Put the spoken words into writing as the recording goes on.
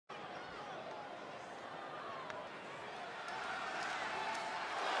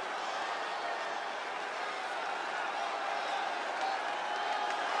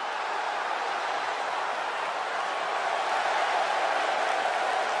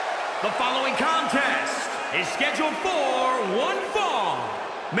The following contest is scheduled for one fall.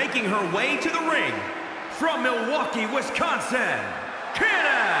 Making her way to the ring from Milwaukee, Wisconsin,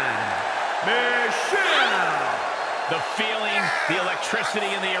 Candice. The feeling, the electricity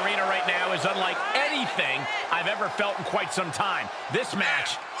in the arena right now is unlike anything I've ever felt in quite some time. This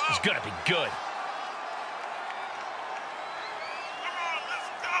match is going to be good.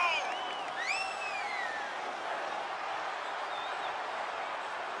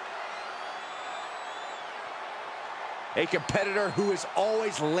 A competitor who is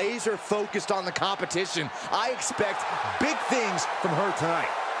always laser focused on the competition. I expect big things from her tonight.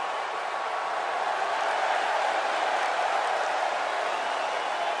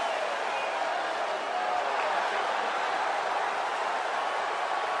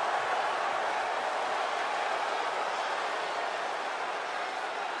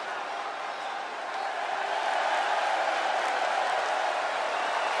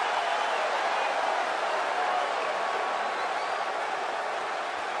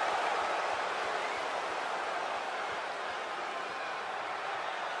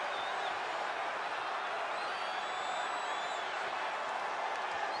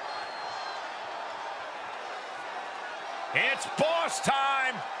 It's boss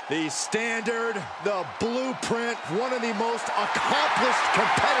time! The standard, the blueprint, one of the most accomplished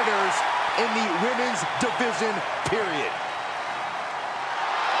competitors in the women's division, period.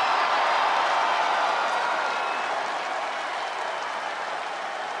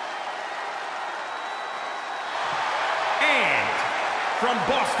 And from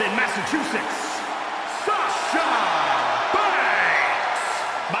Boston, Massachusetts, Sasha Banks.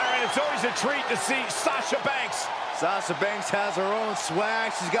 Byron, it's always a treat to see Sasha Banks. Sasha Banks has her own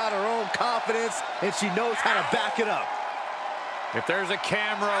swag, she's got her own confidence, and she knows how to back it up. If there's a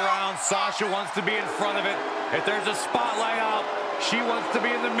camera around, Sasha wants to be in front of it. If there's a spotlight out, she wants to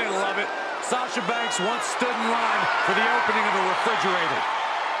be in the middle of it. Sasha Banks once stood in line for the opening of a refrigerator.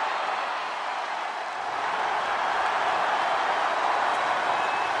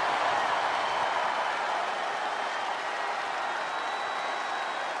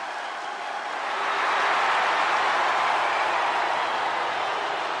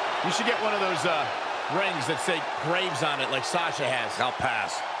 You should get one of those rings that say Graves on it like Sasha has. I'll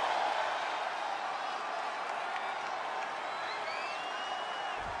pass.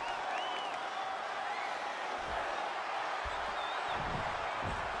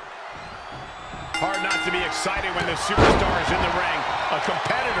 Hard not to be excited when the superstar is in the ring. A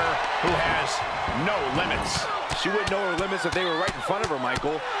competitor who has no limits. She wouldn't know her limits if they were right in front of her,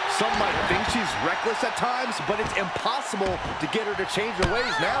 Michael. Some might think she's reckless at times, but it's impossible to get her to change her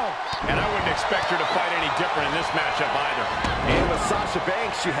ways now. And I wouldn't expect her to fight any different in this matchup either. And with Sasha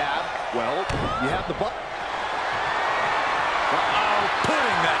Banks, you have the butt. Uh-oh,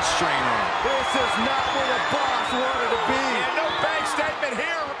 putting that strain on. This is not where the boss wanted to be. And no bank statement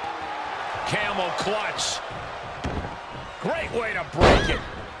here. Camel clutch. Great way to break it.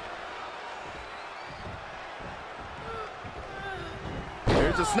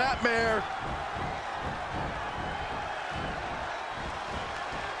 Here's a snapmare.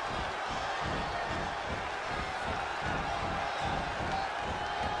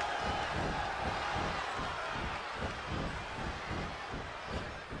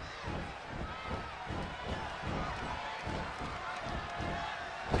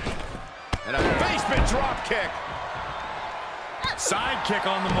 And a basement drop kick. Side kick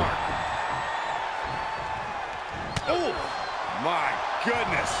on the mark. Oh, my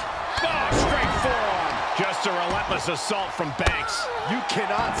goodness. Oh, straight forearm. Just a relentless assault from Banks. You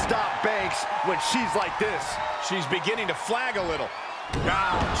cannot stop Banks when she's like this. She's beginning to flag a little.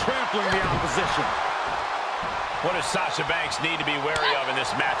 Now trampling the opposition. What does Sasha Banks need to be wary of in this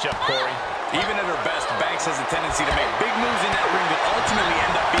matchup, Corey? Even at her best, Banks has a tendency to make big moves in that ring that ultimately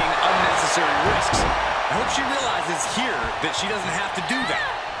end up being unnecessary risks. I hope she realizes here that she doesn't have to do that.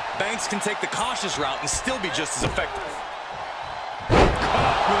 Banks can take the cautious route and still be just as effective.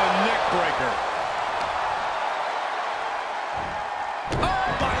 Caught with a neck breaker. Oh,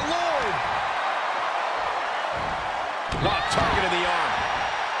 my Lord! Oh, target of the arm.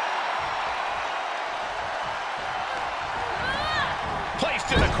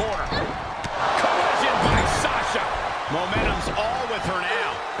 Placed in the corner. Collision by Sasha. Momentum's all with her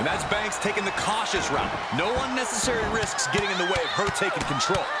now. And that's Banks taking the cautious route. No unnecessary risks getting in the way of her taking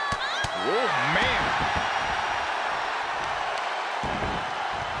control. Oh, man.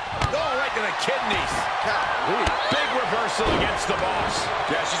 Oh, right to the kidneys. Golly. Big reversal against the boss.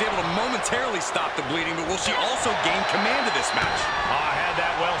 Yeah, she's able to momentarily stop the bleeding, but will she also gain command of this match? I had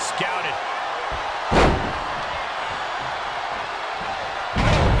that well scouted.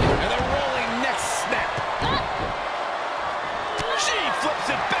 And the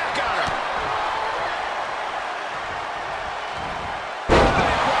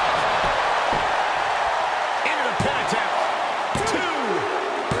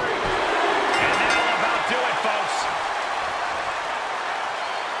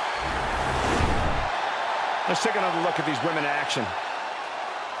Let's take another look at these women in action.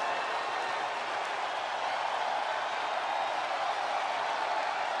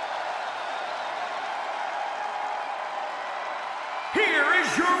 Here is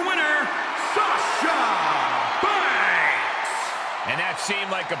your winner, Sasha Banks. And that seemed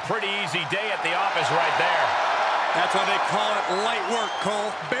like a pretty easy day at the office right there. That's why they call it light work,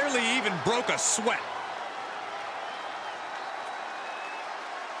 Cole. Barely even broke a sweat.